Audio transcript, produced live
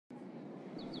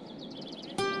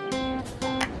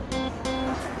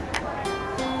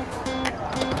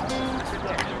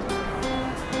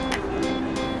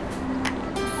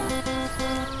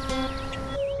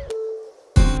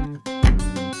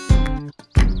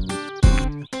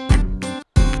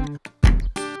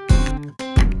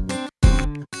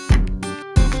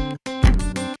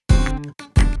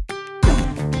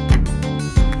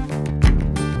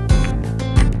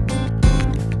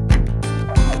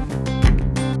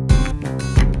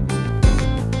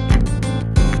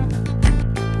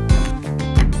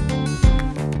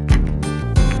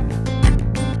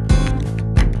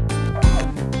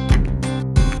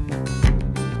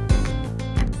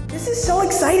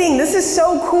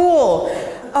so cool.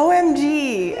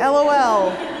 OMG,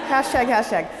 LOL, hashtag,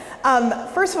 hashtag.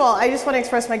 First of all, I just want to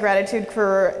express my gratitude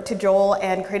to Joel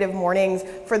and Creative Mornings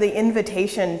for the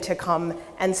invitation to come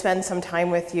and spend some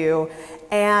time with you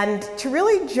and to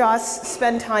really just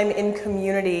spend time in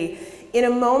community in a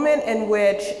moment in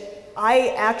which I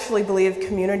actually believe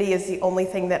community is the only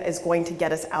thing that is going to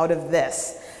get us out of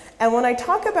this. And when I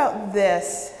talk about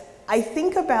this, I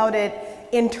think about it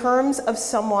in terms of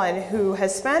someone who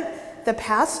has spent the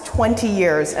past 20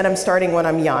 years, and I'm starting when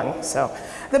I'm young, so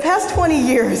the past 20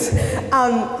 years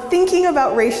thinking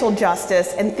about racial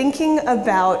justice and thinking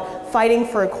about fighting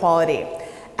for equality.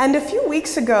 And a few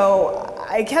weeks ago,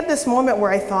 I had this moment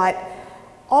where I thought,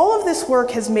 all of this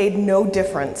work has made no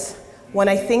difference when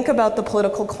I think about the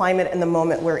political climate and the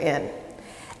moment we're in.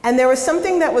 And there was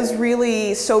something that was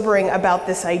really sobering about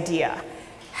this idea.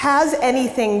 Has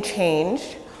anything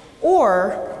changed?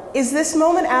 Or is this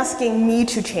moment asking me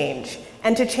to change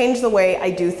and to change the way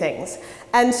I do things?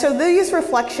 And so these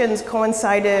reflections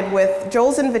coincided with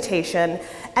Joel's invitation.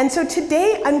 And so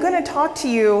today I'm going to talk to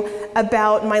you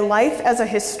about my life as a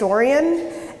historian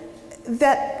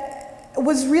that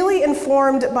was really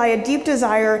informed by a deep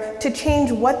desire to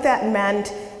change what that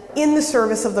meant in the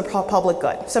service of the public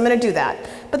good. So I'm going to do that.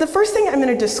 But the first thing I'm going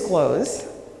to disclose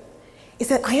is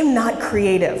that I am not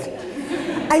creative.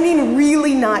 I mean,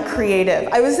 really not creative.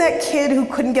 I was that kid who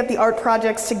couldn't get the art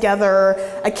projects together.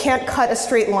 I can't cut a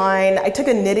straight line. I took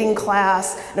a knitting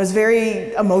class, and it was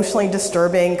very emotionally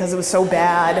disturbing because it was so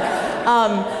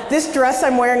bad. This dress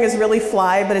I'm wearing is really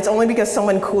fly, but it's only because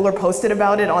someone cooler posted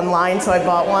about it online, so I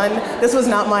bought one. This was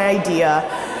not my idea.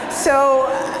 So,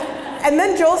 and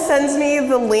then Joel sends me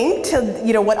the link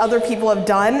to what other people have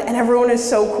done, and everyone is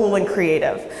so cool and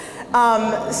creative.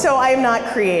 So I am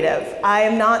not creative. I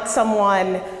am not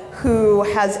someone who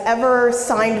has ever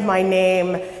signed my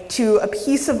name to a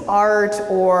piece of art,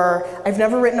 or I've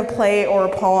never written a play or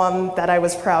a poem that I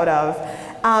was proud of.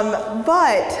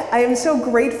 But I am so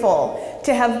grateful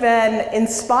to have been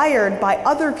inspired by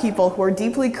other people who are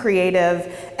deeply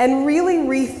creative and really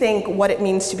rethink what it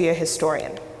means to be a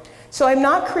historian. So I'm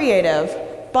not creative,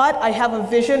 but I have a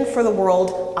vision for the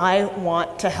world I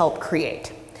want to help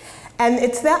create. And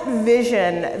it's that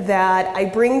vision that I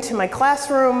bring to my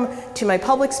classroom, to my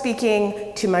public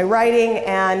speaking, to my writing,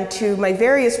 and to my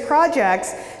various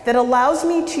projects that allows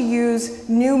me to use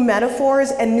new metaphors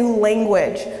and new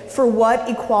language for what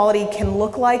equality can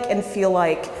look like and feel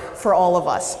like for all of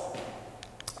us.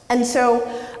 And so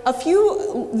a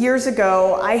few years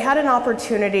ago, I had an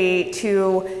opportunity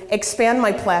to expand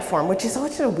my platform, which is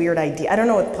such a weird idea. I don't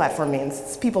know what platform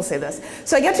means. People say this.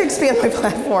 So I get to expand my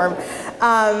platform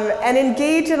and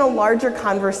engage in a larger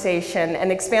conversation and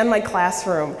expand my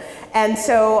classroom. And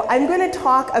so I'm going to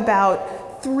talk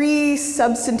about 3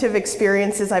 substantive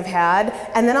experiences I've had,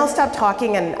 and then I'll stop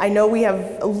talking, and I know we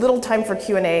have a little time for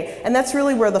Q&A, and that's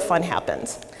really where the fun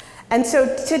happens. And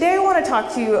so today I want to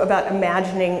talk to you about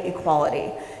imagining equality,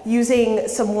 using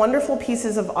some wonderful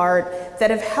pieces of art that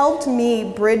have helped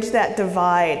me bridge that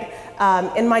divide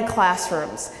in my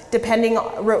classrooms,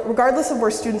 regardless of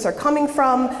where students are coming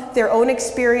from, their own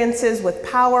experiences with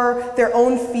power, their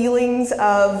own feelings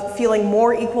of feeling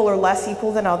more equal or less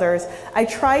equal than others. I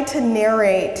try to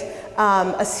narrate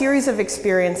a series of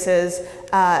experiences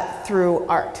through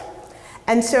art.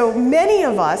 And so many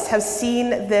of us have seen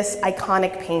this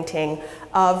iconic painting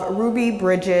of Ruby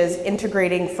Bridges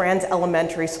integrating Franz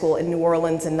Elementary School in New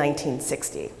Orleans in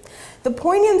 1960. The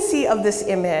poignancy of this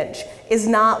image is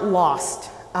not lost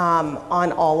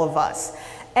on all of us.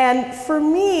 And for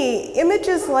me,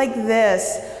 images like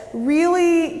this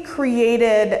really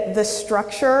created the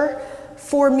structure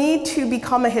for me to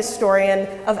become a historian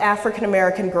of African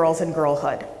American girls and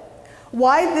girlhood.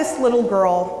 Why this little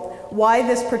girl? Why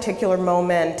this particular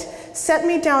moment set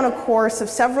me down a course of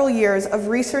several years of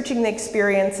researching the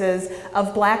experiences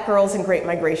of Black girls in Great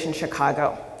Migration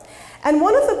Chicago. And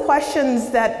one of the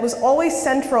questions that was always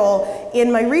central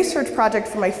in my research project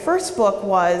for my first book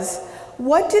was,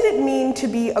 what did it mean to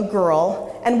be a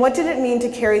girl, and what did it mean to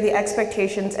carry the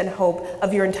expectations and hope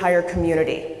of your entire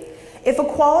community? If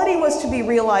equality was to be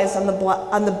realized on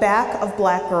the back of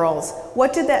Black girls,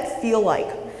 what did that feel like?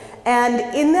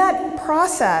 And in that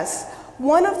process,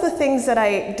 one of the things that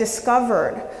I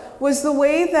discovered was the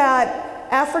way that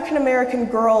African American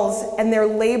girls and their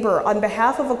labor on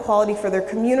behalf of equality for their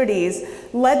communities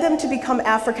led them to become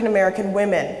African American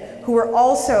women who were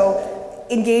also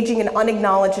engaging in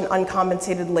unacknowledged and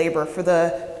uncompensated labor for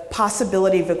the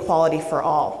possibility of equality for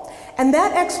all. And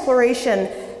that exploration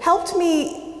helped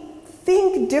me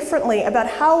think differently about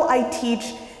how I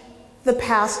teach the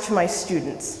past to my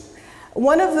students.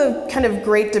 One of the kind of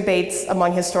great debates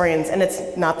among historians, and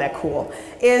it's not that cool,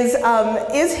 is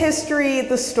history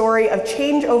the story of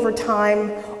change over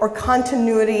time or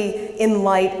continuity in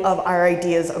light of our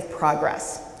ideas of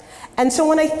progress? And so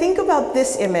when I think about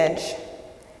this image,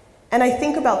 and I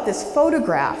think about this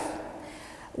photograph,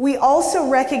 we also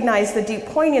recognize the deep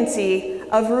poignancy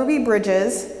of Ruby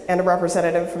Bridges, and a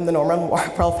representative from the Norman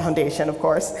Rockwell Foundation, of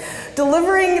course,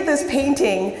 delivering this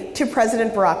painting to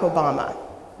President Barack Obama.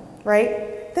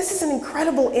 Right? This is an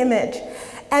incredible image.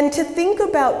 And to think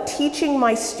about teaching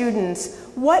my students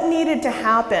what needed to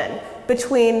happen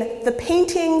between the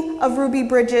painting of Ruby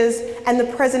Bridges and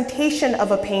the presentation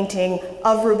of a painting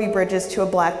of Ruby Bridges to a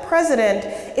Black president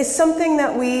is something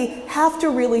that we have to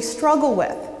really struggle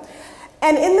with.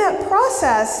 And in that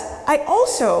process, I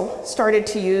also started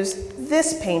to use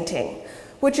this painting,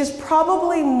 which is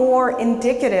probably more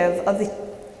indicative of the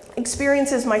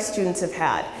experiences my students have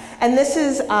had. And this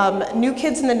is New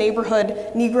Kids in the Neighborhood,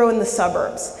 Negro in the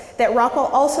Suburbs, that Rockwell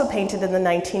also painted in the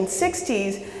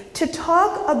 1960s to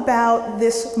talk about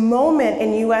this moment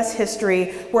in US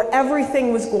history where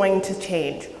everything was going to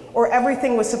change, or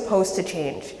everything was supposed to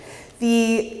change.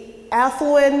 The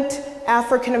affluent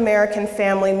African-American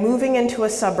family moving into a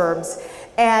suburbs,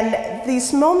 and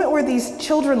this moment where these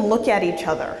children look at each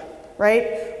other,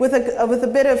 right? With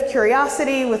a bit of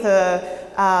curiosity, with a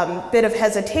bit of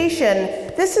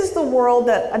hesitation. This is the world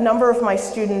that a number of my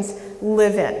students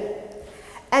live in.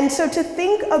 And so to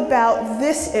think about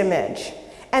this image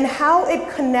and how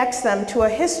it connects them to a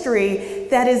history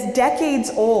that is decades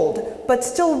old but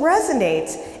still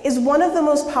resonates is one of the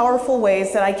most powerful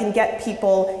ways that I can get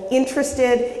people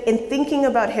interested in thinking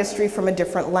about history from a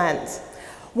different lens.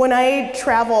 When I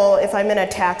travel, if I'm in a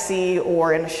taxi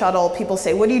or in a shuttle, people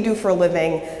say, "What do you do for a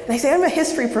living?" And I say, "I'm a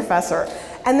history professor."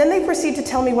 And then they proceed to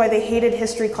tell me why they hated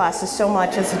history classes so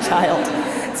much as a child.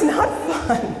 It's not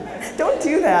fun. Don't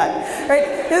do that,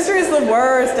 right? History is the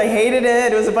worst. I hated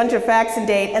it. It was a bunch of facts and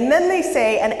date. And then they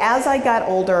say, and as I got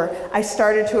older, I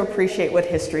started to appreciate what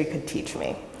history could teach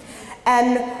me.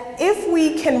 And if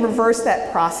we can reverse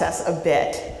that process a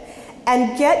bit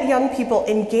and get young people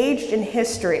engaged in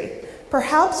history,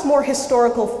 perhaps more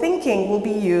historical thinking will be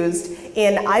used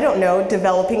in, I don't know,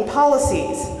 developing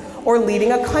policies, or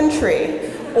leading a country,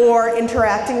 or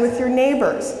interacting with your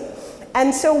neighbors.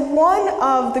 And so one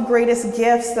of the greatest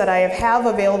gifts that I have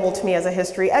available to me as a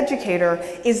history educator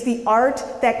is the art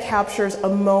that captures a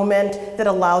moment that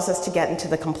allows us to get into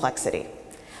the complexity.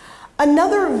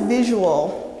 Another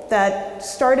visual that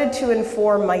started to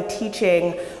inform my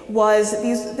teaching was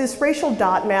this racial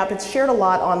dot map. It's shared a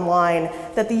lot online,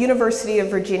 that the University of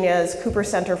Virginia's Cooper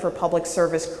Center for Public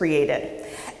Service created.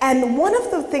 And one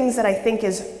of the things that I think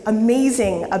is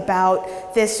amazing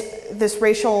about this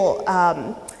racial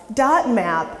dot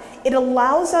map, it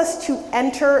allows us to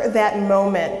enter that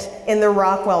moment in the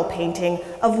Rockwell painting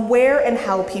of where and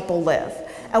how people live.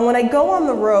 And when I go on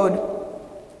the road,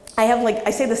 I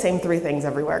say the same three things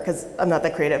everywhere because I'm not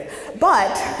that creative.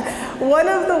 But one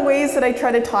of the ways that I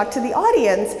try to talk to the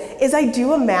audience is I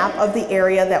do a map of the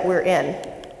area that we're in.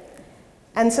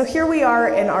 And so here we are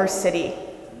in our city,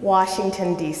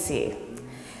 Washington, D.C.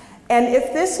 And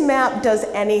if this map does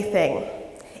anything,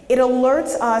 it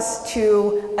alerts us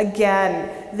to, again,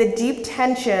 the deep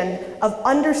tension of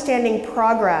understanding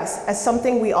progress as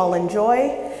something we all enjoy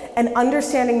and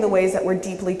understanding the ways that we're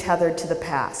deeply tethered to the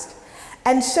past.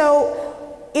 And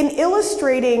so, in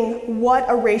illustrating what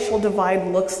a racial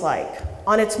divide looks like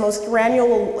on its most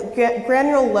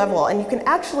granular level, and you can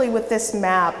actually, with this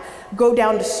map, go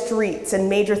down to streets and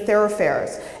major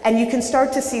thoroughfares, and you can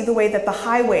start to see the way that the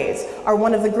highways are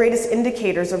one of the greatest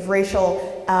indicators of racial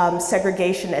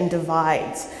segregation and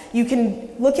divides. You can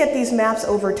look at these maps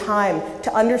over time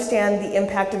to understand the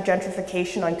impact of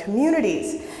gentrification on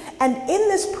communities. And in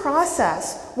this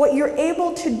process, what you're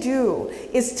able to do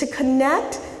is to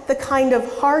connect the kind of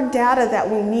hard data that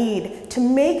we need to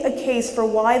make a case for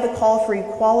why the call for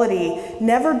equality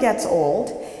never gets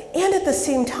old, and at the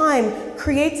same time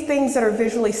creates things that are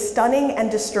visually stunning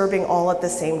and disturbing all at the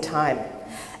same time.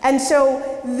 And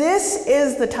so this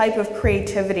is the type of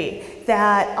creativity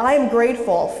that I'm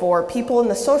grateful for people in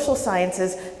the social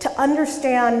sciences to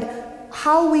understand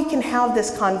how we can have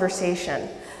this conversation.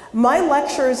 My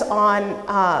lectures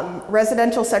on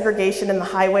residential segregation in the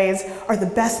highways are the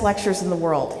best lectures in the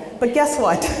world. But guess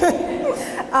what?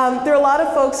 There are a lot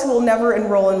of folks who will never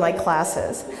enroll in my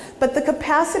classes. But the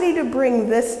capacity to bring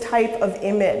this type of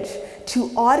image to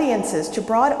audiences, to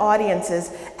broad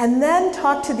audiences, and then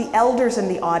talk to the elders in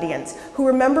the audience who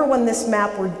remember when this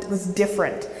map was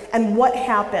different and what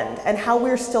happened and how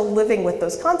we're still living with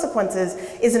those consequences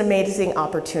is an amazing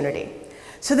opportunity.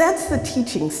 So that's the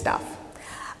teaching stuff.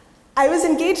 I was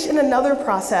engaged in another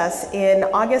process in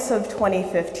August of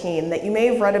 2015 that you may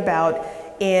have read about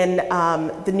in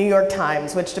the New York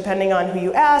Times, which, depending on who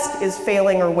you ask, is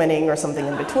failing or winning or something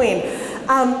in between.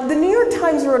 The New York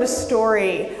Times wrote a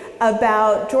story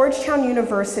about Georgetown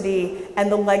University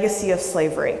and the legacy of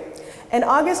slavery. In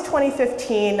August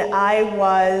 2015, I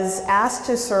was asked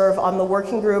to serve on the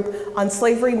working group on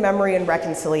slavery, memory, and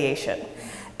reconciliation.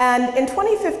 And in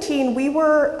 2015, we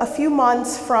were a few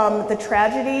months from the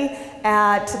tragedy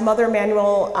at Mother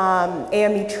Emanuel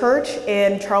AME Church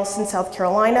in Charleston, South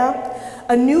Carolina.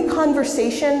 A new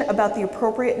conversation about the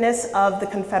appropriateness of the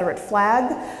Confederate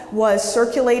flag was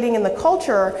circulating in the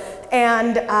culture,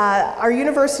 and our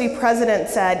university president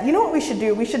said, "You know what we should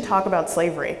do? We should talk about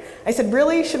slavery." I said,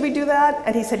 "Really? Should we do that?"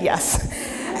 And he said, "Yes."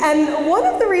 And one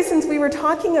of the reasons we were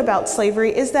talking about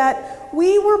slavery is that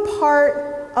we were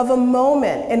part of a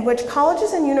moment in which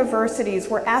colleges and universities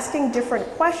were asking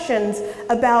different questions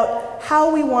about how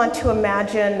we want to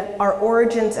imagine our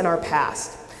origins and our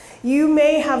past. You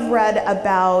may have read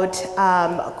about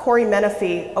Corey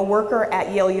Menifee, a worker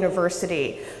at Yale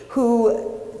University,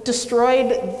 who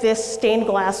destroyed this stained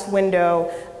glass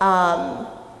window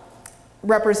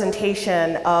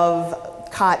representation of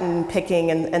cotton picking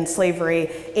and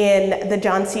slavery in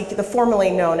the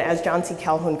formerly known as John C.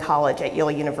 Calhoun College at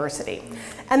Yale University.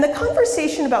 And the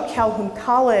conversation about Calhoun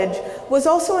College was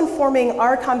also informing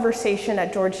our conversation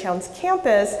at Georgetown's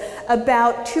campus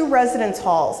about two residence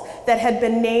halls that had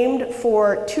been named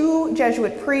for two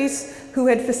Jesuit priests who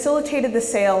had facilitated the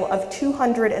sale of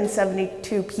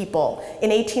 272 people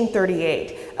in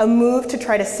 1838, a move to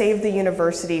try to save the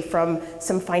university from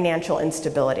some financial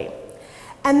instability.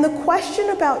 And the question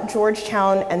about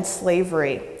Georgetown and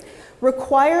slavery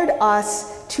required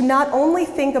us to not only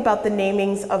think about the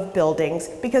namings of buildings,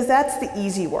 because that's the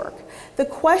easy work. The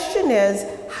question is,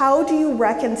 how do you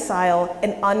reconcile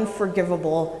an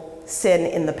unforgivable sin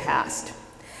in the past?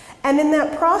 And in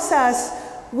that process,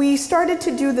 we started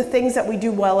to do the things that we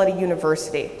do well at a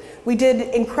university. We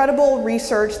did incredible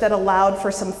research that allowed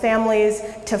for some families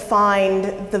to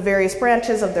find the various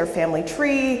branches of their family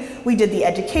tree. We did the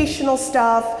educational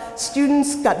stuff.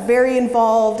 Students got very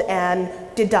involved and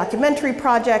did documentary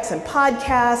projects and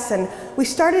podcasts, and we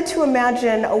started to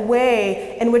imagine a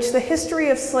way in which the history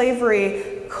of slavery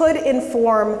could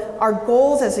inform our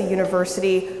goals as a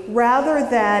university rather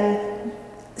than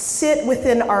sit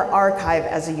within our archive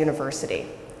as a university.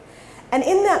 And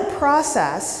in that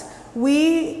process,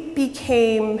 we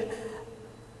became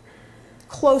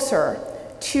closer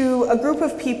to a group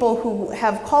of people who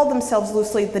have called themselves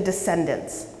loosely the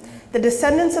descendants. The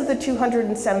descendants of the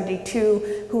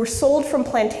 272 who were sold from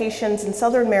plantations in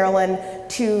southern Maryland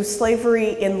to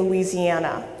slavery in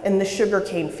Louisiana, in the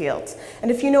sugarcane fields.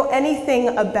 And if you know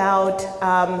anything about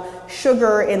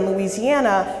sugar in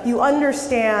Louisiana, you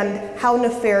understand how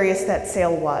nefarious that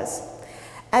sale was.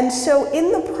 And so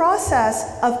in the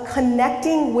process of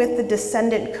connecting with the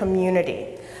descendant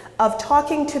community, of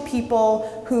talking to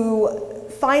people who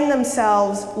find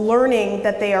themselves learning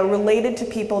that they are related to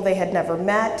people they had never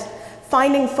met,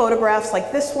 finding photographs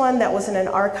like this one that was in an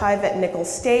archive at Nicholls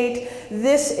State.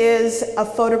 This is a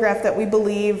photograph that we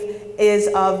believe is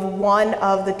of one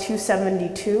of the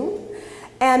 272.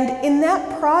 And in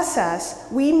that process,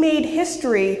 we made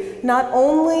history not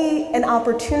only an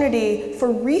opportunity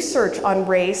for research on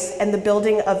race and the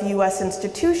building of US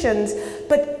institutions,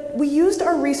 but we used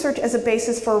our research as a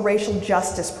basis for a racial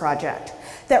justice project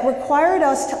that required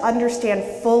us to understand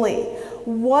fully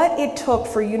what it took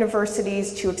for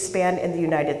universities to expand in the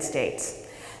United States.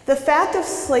 The fact of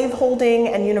slaveholding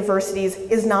and universities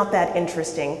is not that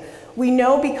interesting. We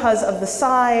know because of the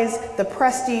size, the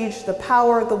prestige, the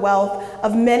power, the wealth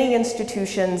of many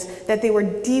institutions that they were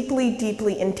deeply,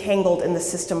 deeply entangled in the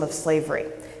system of slavery.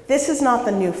 This is not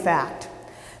the new fact.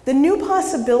 The new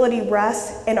possibility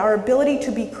rests in our ability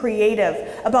to be creative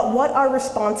about what our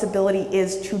responsibility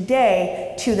is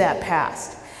today to that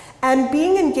past. And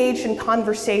being engaged in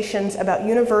conversations about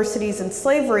universities and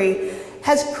slavery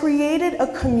has created a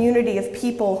community of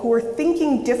people who are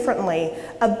thinking differently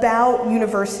about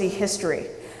university history.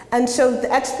 And so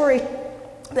the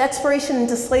exploration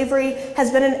into slavery has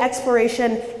been an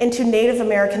exploration into Native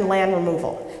American land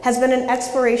removal, has been an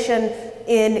exploration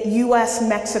in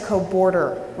US-Mexico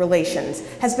border relations,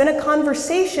 has been a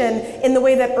conversation in the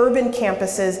way that urban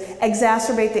campuses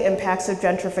exacerbate the impacts of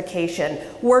gentrification.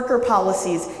 Worker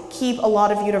policies keep a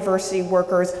lot of university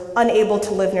workers unable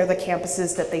to live near the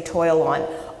campuses that they toil on.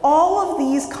 All of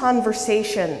these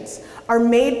conversations are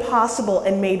made possible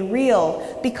and made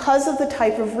real because of the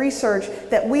type of research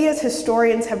that we as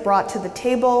historians have brought to the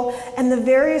table and the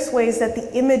various ways that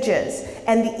the images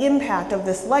and the impact of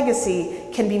this legacy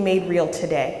can be made real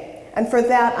today. And for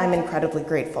that, I'm incredibly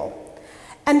grateful.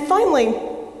 And finally,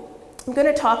 I'm going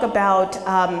to talk about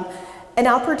an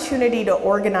opportunity to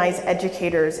organize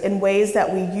educators in ways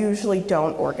that we usually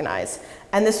don't organize.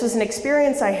 And this was an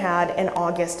experience I had in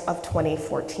August of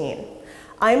 2014.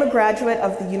 I'm a graduate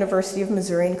of the University of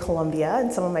Missouri in Columbia,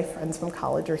 and some of my friends from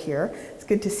college are here. It's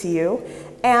good to see you.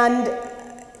 And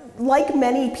like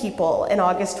many people in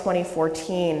August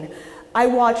 2014, I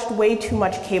watched way too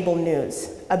much cable news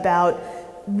about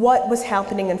what was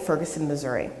happening in Ferguson,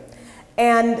 Missouri.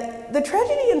 And the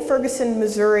tragedy in Ferguson,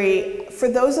 Missouri, for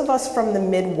those of us from the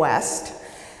Midwest,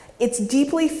 it's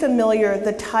deeply familiar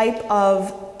the type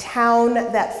of town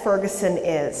that Ferguson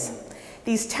is.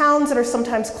 These towns that are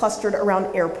sometimes clustered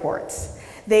around airports.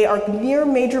 They are near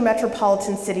major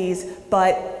metropolitan cities,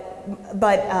 but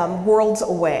worlds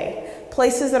away.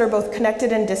 Places that are both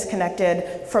connected and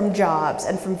disconnected from jobs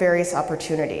and from various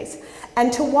opportunities.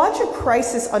 And to watch a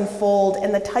crisis unfold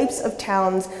in the types of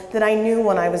towns that I knew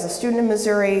when I was a student in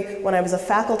Missouri, when I was a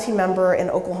faculty member in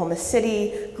Oklahoma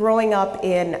City, growing up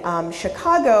in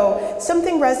Chicago,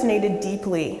 something resonated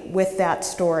deeply with that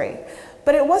story.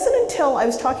 But it wasn't until I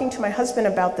was talking to my husband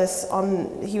about this,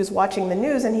 he was watching the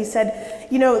news, and he said,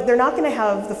 you know, they're not going to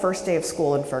have the first day of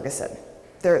school in Ferguson.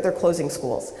 They're closing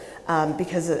schools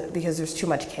because there's too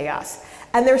much chaos.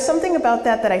 And there's something about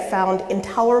that I found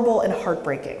intolerable and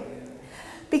heartbreaking.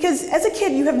 Because as a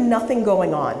kid, you have nothing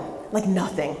going on, like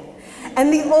nothing.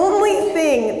 And the only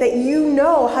thing that you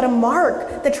know how to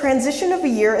mark the transition of a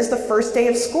year is the first day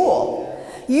of school.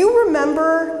 You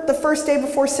remember the first day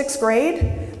before 6th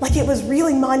grade? Like it was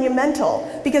really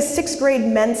monumental because 6th grade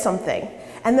meant something.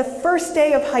 And the first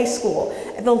day of high school,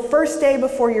 the first day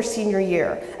before your senior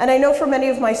year. And I know for many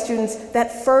of my students,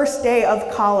 that first day of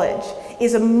college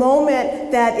is a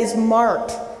moment that is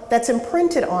marked, that's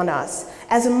imprinted on us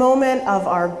as a moment of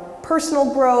our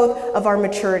personal growth, of our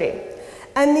maturity.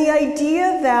 And the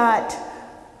idea that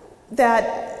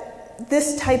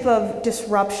this type of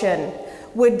disruption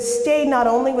would stay not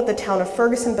only with the town of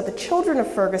Ferguson, but the children of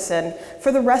Ferguson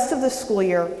for the rest of the school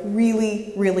year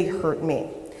really, really hurt me.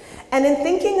 And in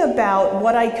thinking about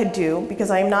what I could do,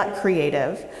 because I am not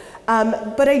creative,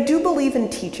 but I do believe in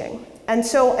teaching. And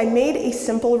so I made a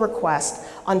simple request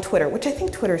on Twitter, which I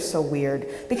think Twitter is so weird,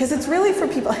 because it's really for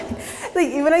people, like,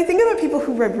 when I think about people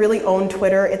who really own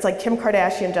Twitter, it's like Kim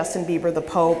Kardashian, Justin Bieber, the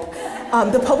Pope.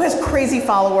 The Pope has crazy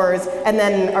followers, and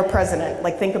then our president.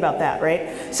 Like, think about that,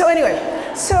 right? So anyway,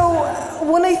 so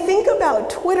when I think about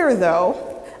Twitter, though,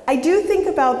 I do think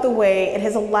about the way it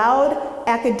has allowed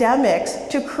academics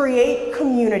to create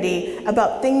community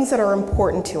about things that are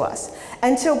important to us.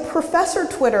 And so Professor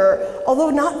Twitter, although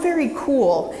not very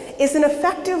cool, is an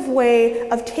effective way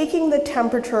of taking the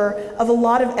temperature of a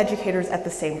lot of educators at the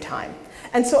same time.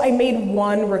 And so I made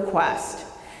one request.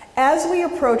 As we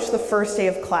approach the first day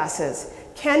of classes,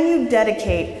 can you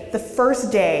dedicate the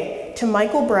first day to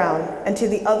Michael Brown and to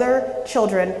the other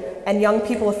children and young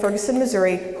people of Ferguson,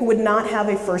 Missouri who would not have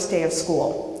a first day of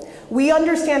school? We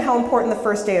understand how important the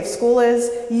first day of school is,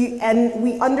 and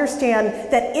we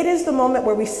understand that it is the moment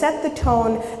where we set the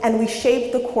tone and we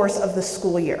shape the course of the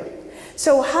school year.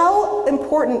 So how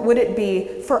important would it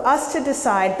be for us to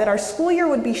decide that our school year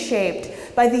would be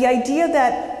shaped by the idea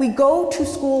that we go to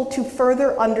school to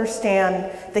further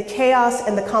understand the chaos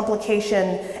and the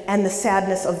complication and the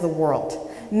sadness of the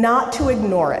world, not to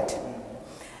ignore it?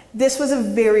 This was a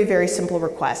very, very simple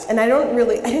request, and I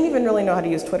didn't even really know how to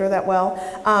use Twitter that well,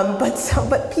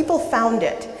 but people found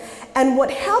it. And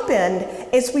what happened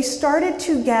is we started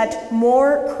to get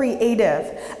more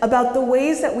creative about the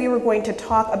ways that we were going to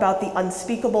talk about the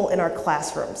unspeakable in our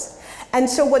classrooms. And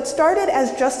so what started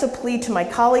as just a plea to my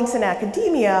colleagues in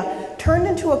academia turned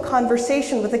into a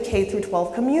conversation with the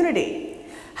K-12 community.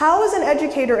 How, as an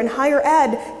educator in higher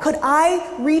ed, could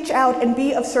I reach out and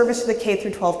be of service to the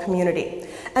K-12 community?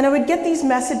 And I would get these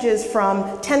messages from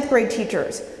 10th grade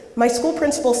teachers. My school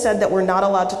principal said that we're not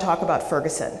allowed to talk about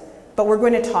Ferguson, but we're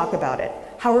going to talk about it.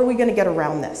 How are we going to get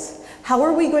around this? How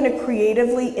are we going to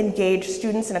creatively engage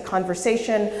students in a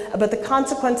conversation about the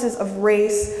consequences of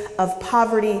race, of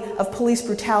poverty, of police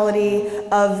brutality,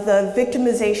 of the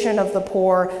victimization of the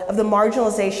poor, of the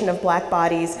marginalization of black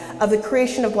bodies, of the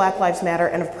creation of Black Lives Matter,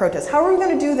 and of protests? How are we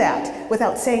going to do that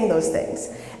without saying those things?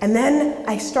 And then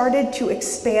I started to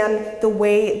expand the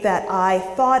way that I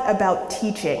thought about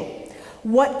teaching.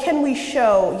 What can we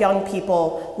show young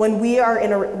people people when we are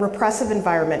in a repressive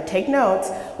environment. Take notes.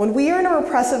 When we are in a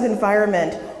repressive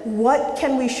environment, what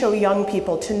can we show young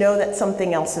people to know that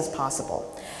something else is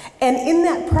possible? And in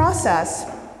that process,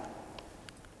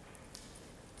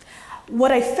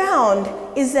 what I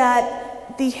found is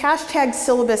that the hashtag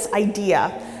syllabus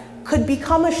idea could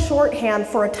become a shorthand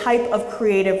for a type of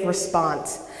creative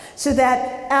response. So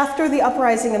that after the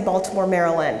uprising in Baltimore,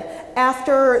 Maryland,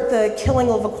 after the killing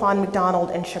of Laquan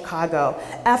McDonald in Chicago,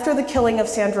 after the killing of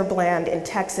Sandra Bland in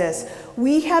Texas,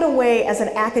 we had a way as an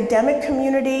academic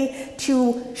community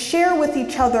to share with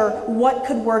each other what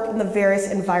could work in the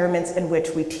various environments in which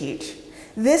we teach.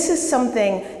 This is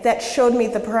something that showed me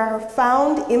the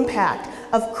profound impact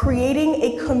of creating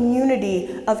a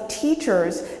community of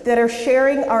teachers that are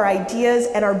sharing our ideas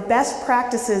and our best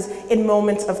practices in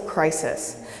moments of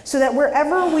crisis. So that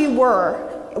wherever we were,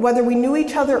 whether we knew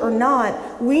each other or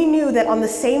not, we knew that on the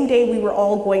same day we were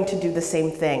all going to do the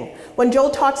same thing. When Joel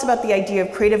talks about the idea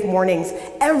of creative mornings,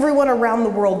 everyone around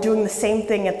the world doing the same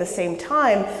thing at the same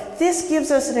time, this gives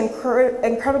us an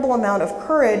incredible amount of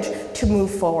courage to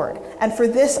move forward. And for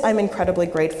this, I'm incredibly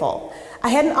grateful. I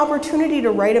had an opportunity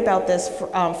to write about this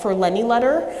for Lenny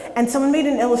Letter, and someone made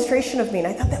an illustration of me, and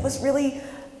I thought that was really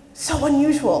so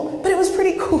unusual, but it was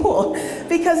pretty cool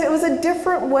because it was a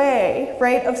different way,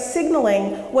 right, of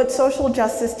signaling what social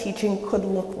justice teaching could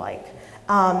look like.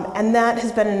 And that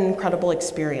has been an incredible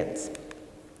experience.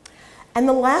 And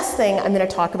the last thing I'm going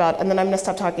to talk about, and then I'm going to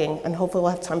stop talking, and hopefully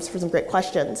we'll have time for some great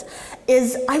questions,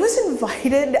 is I was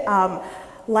invited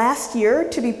last year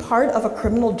to be part of a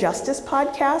criminal justice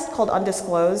podcast called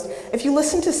Undisclosed. If you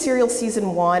listen to Serial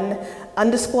Season 1,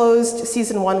 Undisclosed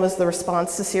Season 1 was the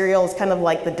response to Serial. It's kind of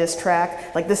like the diss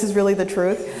track, like this is really the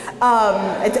truth.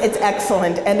 It's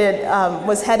excellent, and it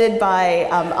was headed by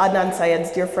Adnan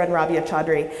Syed's dear friend Rabia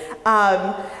Chaudhry.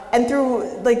 And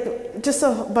through like just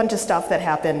a bunch of stuff that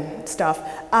happened,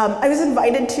 I was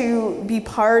invited to be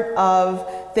part of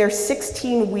their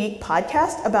 16-week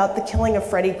podcast about the killing of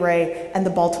Freddie Gray and the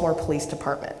Baltimore Police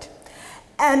Department.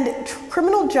 And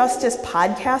criminal justice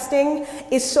podcasting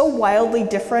is so wildly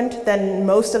different than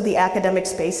most of the academic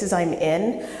spaces I'm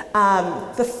in.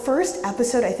 The first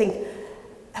episode,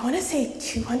 I want to say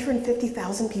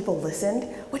 250,000 people listened,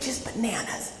 which is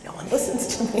bananas. No one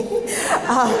listens to me.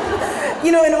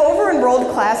 You know, an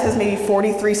over-enrolled class has maybe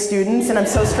 43 students, and I'm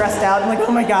so stressed out. I'm like,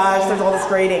 oh my gosh, there's all this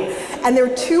grading. And there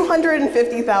are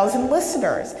 250,000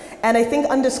 listeners. And I think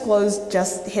Undisclosed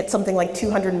just hit something like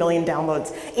 200 million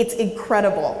downloads. It's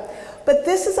incredible. But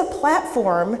this is a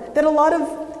platform that a lot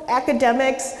of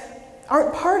academics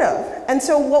aren't part of. And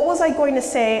so what was I going to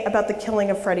say about the killing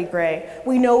of Freddie Gray?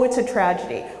 We know it's a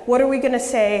tragedy. What are we going to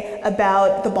say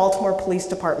about the Baltimore Police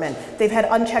Department? They've had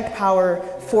unchecked power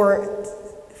for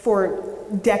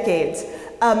decades.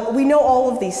 We know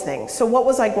all of these things. So what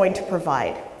was I going to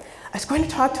provide? I was going to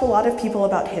talk to a lot of people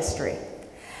about history.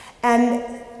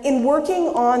 And in working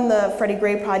on the Freddie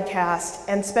Gray podcast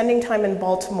and spending time in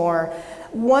Baltimore,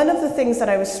 one of the things that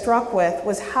I was struck with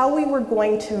was how we were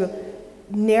going to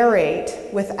narrate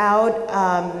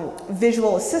without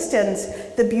visual assistance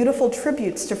the beautiful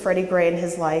tributes to Freddie Gray and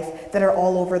his life that are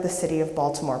all over the city of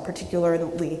Baltimore,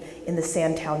 particularly in the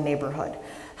Sandtown neighborhood.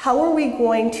 How are we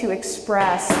going to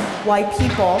express why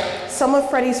people, some of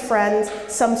Freddie's friends,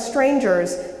 some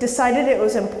strangers, decided it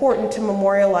was important to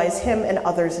memorialize him and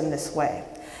others in this way?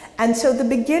 And so the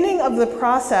beginning of the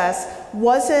process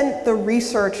wasn't the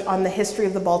research on the history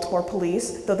of the Baltimore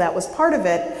police, though that was part of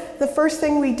it. The first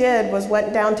thing we did was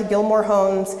went down to Gilmore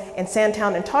Homes and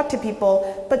Sandtown and talked to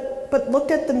people, but looked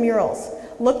at the murals,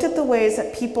 looked at the ways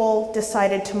that people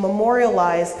decided to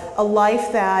memorialize a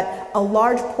life that a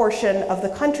large portion of the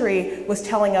country was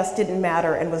telling us didn't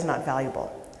matter and was not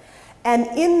valuable. And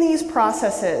in these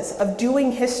processes of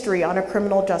doing history on a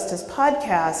criminal justice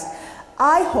podcast,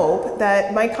 I hope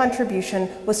that my contribution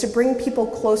was to bring people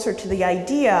closer to the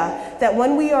idea that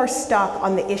when we are stuck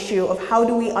on the issue of how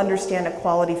do we understand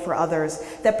equality for others,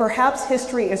 that perhaps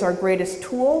history is our greatest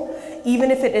tool, even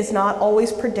if it is not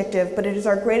always predictive, but it is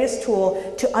our greatest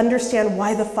tool to understand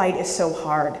why the fight is so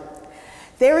hard.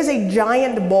 There is a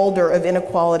giant boulder of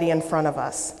inequality in front of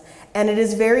us, and it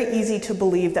is very easy to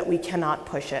believe that we cannot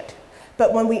push it.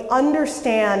 But when we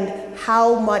understand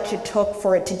how much it took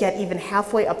for it to get even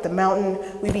halfway up the mountain,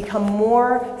 we become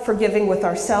more forgiving with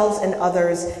ourselves and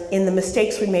others in the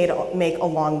mistakes we make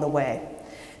along the way.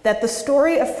 That the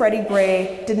story of Freddie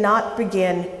Gray did not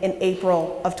begin in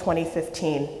April of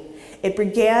 2015. It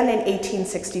began in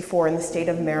 1864 in the state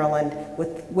of Maryland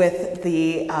with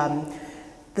the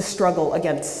struggle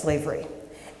against slavery.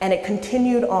 And it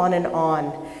continued on and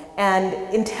on. And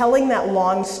in telling that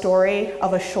long story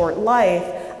of a short life,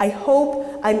 I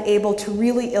hope I'm able to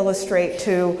really illustrate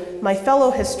to my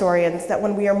fellow historians that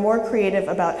when we are more creative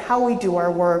about how we do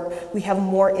our work, we have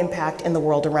more impact in the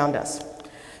world around us.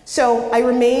 So I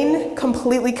remain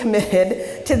completely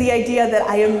committed to the idea that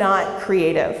I am not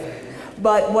creative.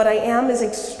 But what I am is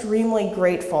extremely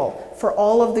grateful for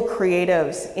all of the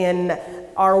creatives in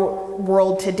our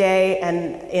world today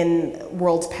and in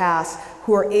worlds past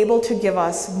who are able to give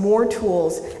us more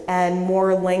tools and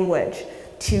more language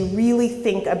to really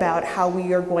think about how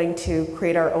we are going to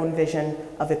create our own vision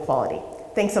of equality.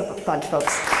 Thanks a bunch,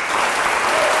 folks.